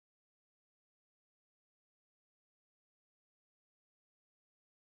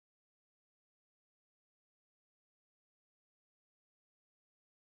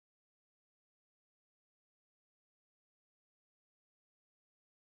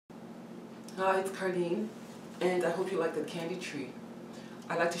Hi, it's Carlene, and I hope you like the candy tree.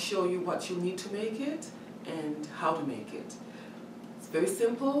 I'd like to show you what you need to make it and how to make it. It's very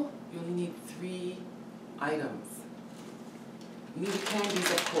simple. You only need 3 items. You need the candies,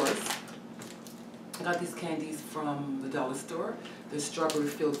 of course. I got these candies from the dollar store. They're strawberry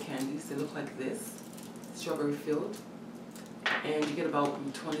filled candies. They look like this, strawberry filled. And you get about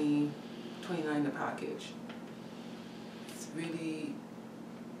 29 a package. It's really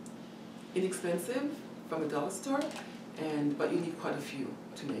inexpensive from the dollar store, but you need quite a few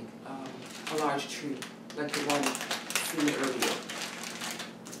to make a large tree, like the one seen earlier.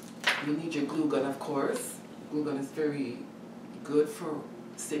 You need your glue gun, of course. Glue gun is very good for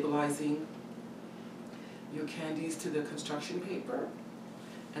stabilizing your candies to the construction paper.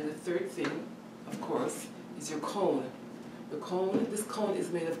 And the third thing, of course, is your cone. This cone is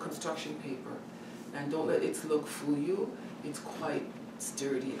made of construction paper, and don't let its look fool you. It's quite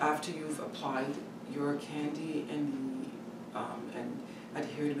sturdy. After you've applied your candy and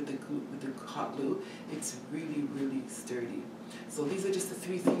adhered with the hot glue, it's really, really sturdy. So these are just the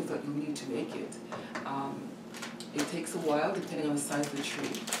 3 things that you need to make it. It takes a while depending on the size of the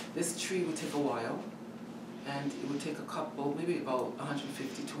tree. This tree would take a while, and it would take a couple, maybe about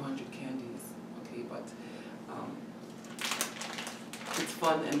 150, 200 candies. Okay, but it's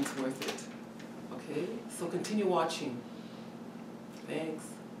fun and it's worth it. Okay, so continue watching. Thanks.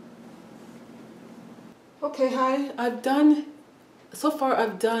 Okay, hi. So far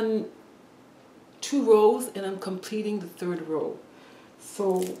I've done 2 rows and I'm completing the 3rd row.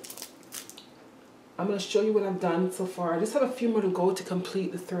 So I'm going to show you what I've done so far. I just have a few more to go to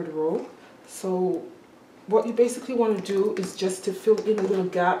complete the 3rd row. So what you basically want to do is just to fill in the little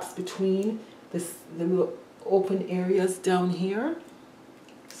gaps between the little open areas down here.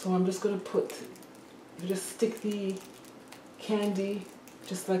 So I'm just going to just stick the candy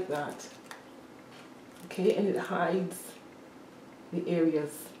just like that. Okay, and it hides the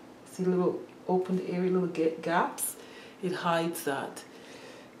areas. See the little opened area, little gaps? It hides that.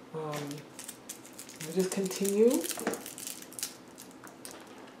 I'll just continue.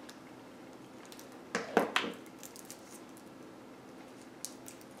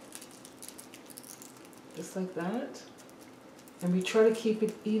 Just like that. And we try to keep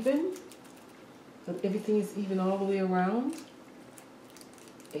it even, so that everything is even all the way around.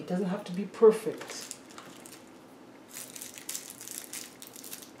 It doesn't have to be perfect.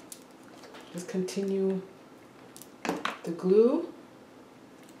 Just continue the glue,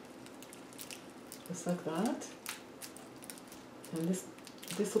 just like that. And this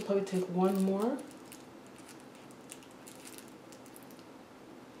will probably take 1 more.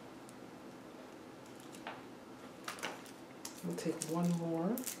 We'll take 1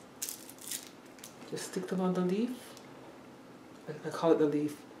 more. Just stick them on the leaf. I call it the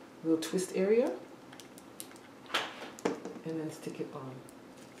leaf. Little twist area. And then stick it on.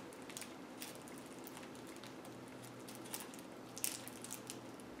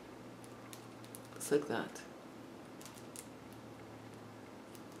 Just like that.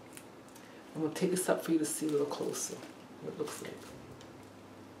 I'm going to take this up for you to see a little closer what it looks like.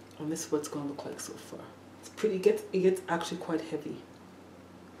 And this is what it's going to look like so far. It's pretty, it gets actually quite heavy.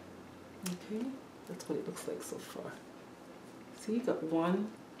 Okay, that's what it looks like so far. See, you got 1,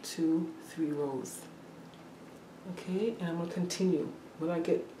 2, 3 rows. Okay, and I'm going to continue. When I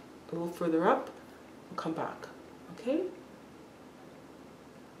get a little further up, I'll come back. Okay?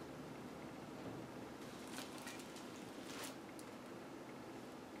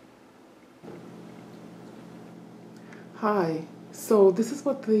 Hi, so this is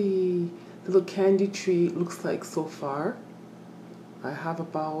what the little candy tree looks like so far. I have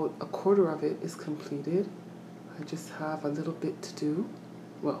about 1/4 of it is completed. I just have a little bit to do.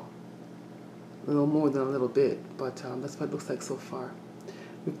 Well, a little more than a little bit, but that's what it looks like so far.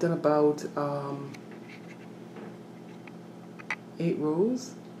 We've done about 8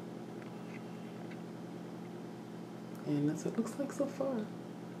 rows. And that's what it looks like so far.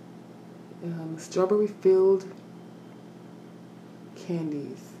 Strawberry filled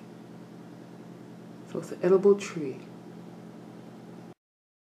candies. So it's an edible tree.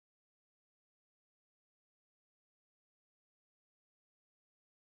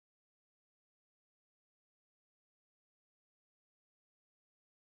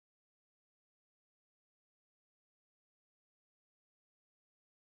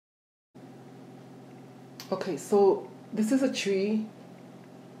 Okay, so this is a tree.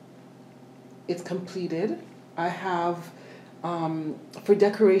 It's completed. I have, for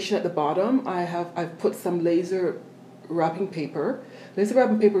decoration at the bottom, I've put some laser wrapping paper. Laser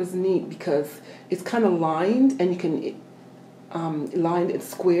wrapping paper is neat because it's kind of lined, and lined in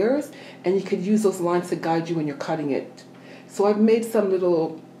squares, and you could use those lines to guide you when you're cutting it. So I've made some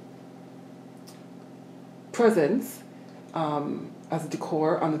little presents as a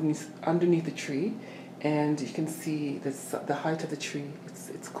decor underneath the tree, and you can see this, the height of the tree.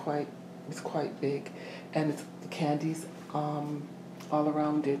 It's quite big, and it's the candies all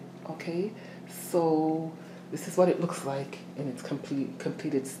around it. Okay, so this is what it looks like in its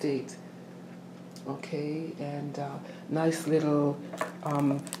completed state. Okay, and nice little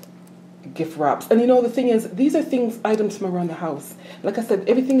gift wraps. And you know, the thing is, these are items from around the house. Like I said,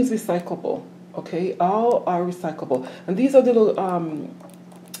 everything is recyclable. Okay, all are recyclable. And these are little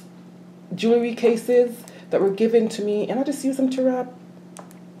jewelry cases that were given to me, and I just use them to wrap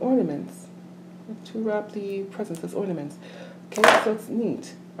ornaments, to wrap the presents as ornaments. Okay, so it's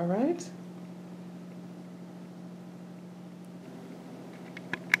neat. All right.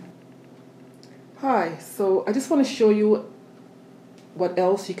 Hi, so I just want to show you what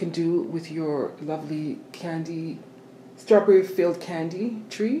else you can do with your lovely strawberry filled candy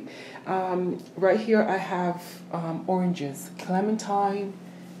tree. Right here I have oranges, clementine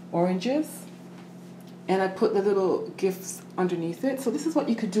oranges, and I put the little gifts underneath it. So this is what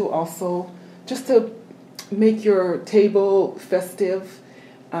you could do also, just to make your table festive,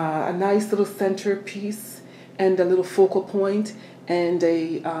 a nice little centerpiece and a little focal point, and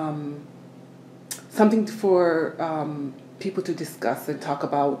a something for people to discuss and talk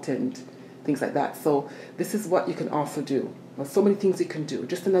about and things like that. So this is what you can also do. There's so many things you can do.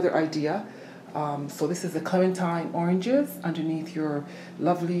 Just another idea. So this is the clementine oranges underneath your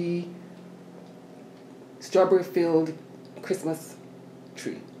lovely strawberry-filled Christmas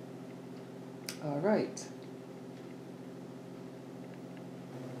tree. All right.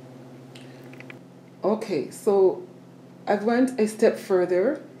 Okay, so I've went a step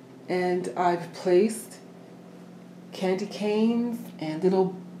further, and I've placed candy canes and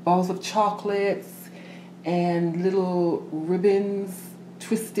little balls of chocolates and little ribbons,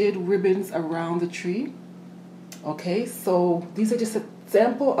 twisted ribbons around the tree. Okay, so these are just a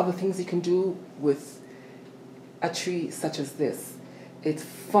sample of the things you can do with a tree such as this. It's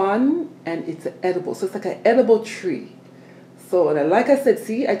fun and it's edible, so it's like an edible tree. So, and like I said,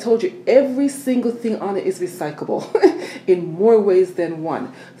 see, I told you every single thing on it is recyclable in more ways than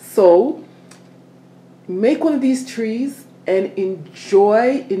one. So make one of these trees and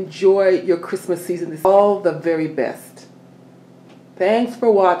enjoy your Christmas season. This is all the very best. Thanks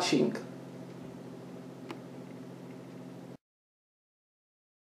for watching.